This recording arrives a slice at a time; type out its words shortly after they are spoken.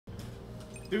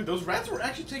Dude, those rats were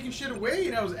actually taking shit away,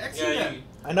 and I was Xing them.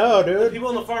 I know, dude. The people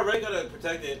on the far right gotta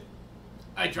protect it.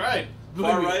 I tried.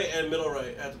 Far right and middle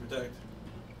right have to protect.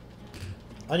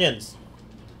 Onions.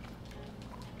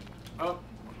 Oh.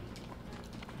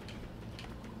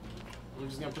 I'm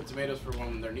just gonna put tomatoes for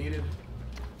when they're needed.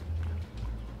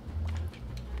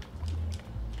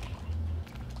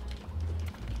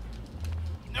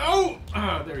 No!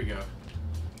 Ah, there we go.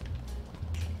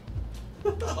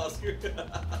 Oscar.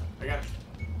 I got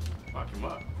fuck him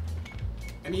up.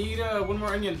 I need one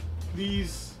more onion,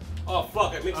 please. Oh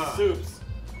fuck! I mixed the soups.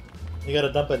 You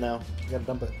gotta dump it now. You gotta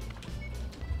dump it.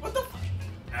 What the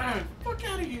fuck? Fuck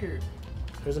out of here.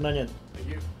 Here's an onion. Thank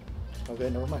you. Okay,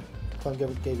 never mind. Clem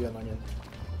gave you an onion.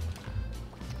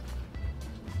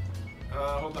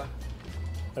 Hold on.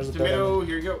 There's a tomato.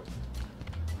 Here you go.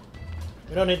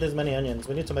 We don't need this many onions.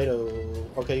 We need tomato.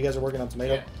 Okay, you guys are working on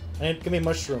tomato. Yeah. Give me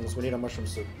mushrooms. We need a mushroom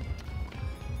soup.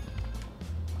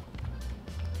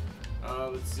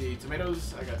 Let's see.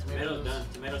 Tomatoes. I got tomatoes. Tomatoes done.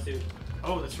 Tomato soup.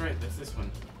 Oh, that's right. That's this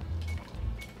one.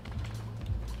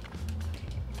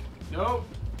 Nope.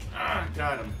 Ah,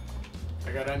 got him.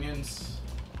 I got onions.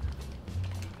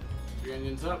 3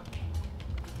 onions up.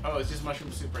 Oh, it's just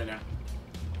mushroom soup right now.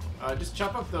 Just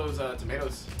chop up those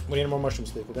tomatoes. We need more mushroom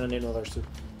soup. We're gonna need another soup.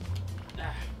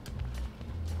 Ah.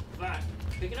 Fuck.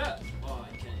 Pick it up. Oh,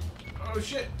 I can't. Oh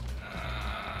shit.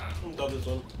 I'm done this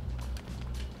one.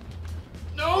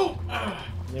 No!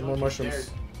 Need more mushrooms. Scared.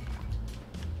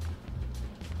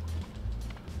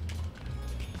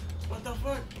 What the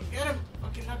fuck? Get him!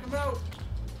 Fucking knock him out!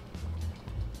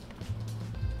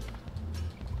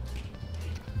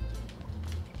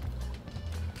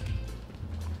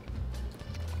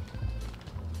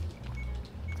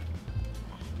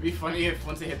 It'd be funny if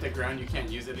once they hit the ground you can't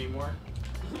use it anymore.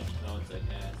 No, it's like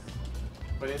ass.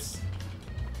 But it's...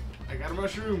 I got a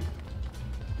mushroom!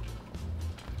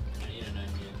 I need an onion.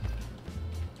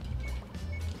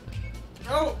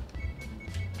 No!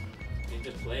 Need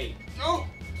the plate. No!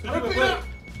 Put Put it it away.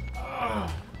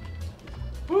 up!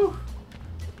 Whew!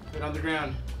 Put it on the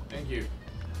ground. Thank you.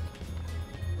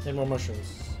 Need more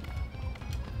mushrooms.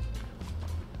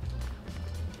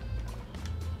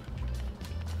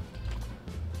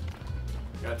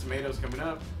 Got tomatoes coming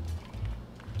up.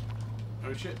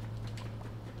 Oh shit.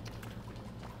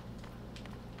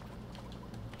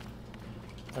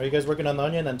 Are you guys working on the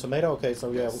onion and tomato? Okay,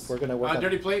 so yeah, Yes. we're gonna work on...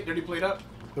 Dirty plate up.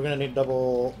 We're gonna need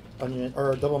double onion,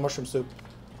 or double mushroom soup.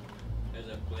 There's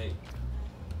a plate.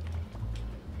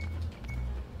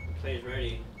 The plate's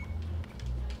ready.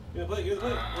 Give the plate. Give the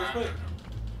plate. Where's the plate?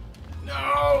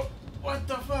 No! What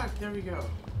the fuck? There we go.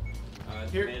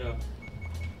 Here. Tomato.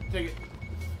 Take it.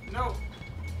 No!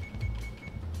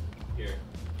 Here.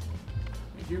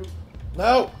 Thank you.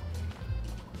 No!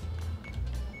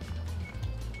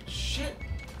 Shit!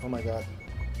 Oh my god.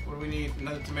 What do we need?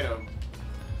 Another tomato.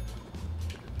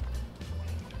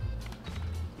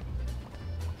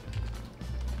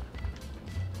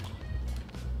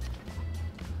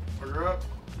 Order up.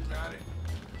 Got it.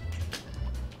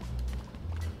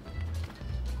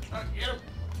 Oh, get him!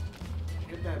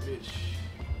 Get that bitch.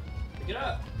 Pick it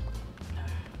up.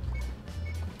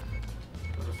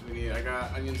 What else do we need? I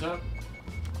got onions up.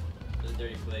 There's a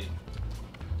dirty plate.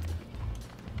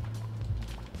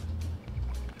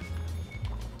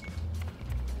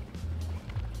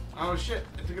 Oh shit,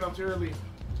 I took it off too early.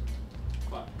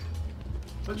 Fuck.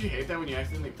 Don't you hate that when you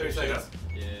accidentally 30 push it seconds. up?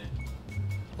 Yeah.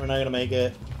 We're not gonna make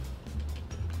it.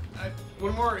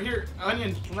 One more, here,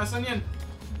 onion, one last onion.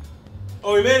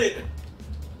 Oh, we made it!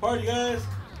 Party, guys!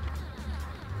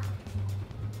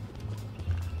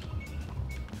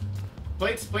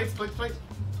 Plates. Here's the clean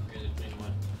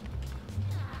one.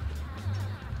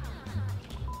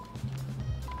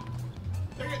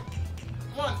 Take it.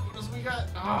 Come on, what else we got?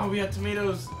 Oh, we had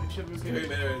tomatoes. I should have Wait a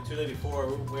minute, 294.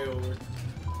 We're way over.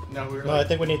 No, we were No, I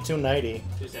think we need 290.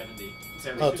 270.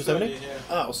 70. Oh, 270? Yeah.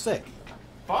 Oh, sick.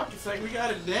 Fuck, it's like we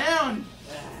got it down.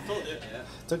 Told you. Yeah.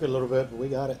 Took a little bit, but we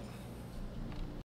got it.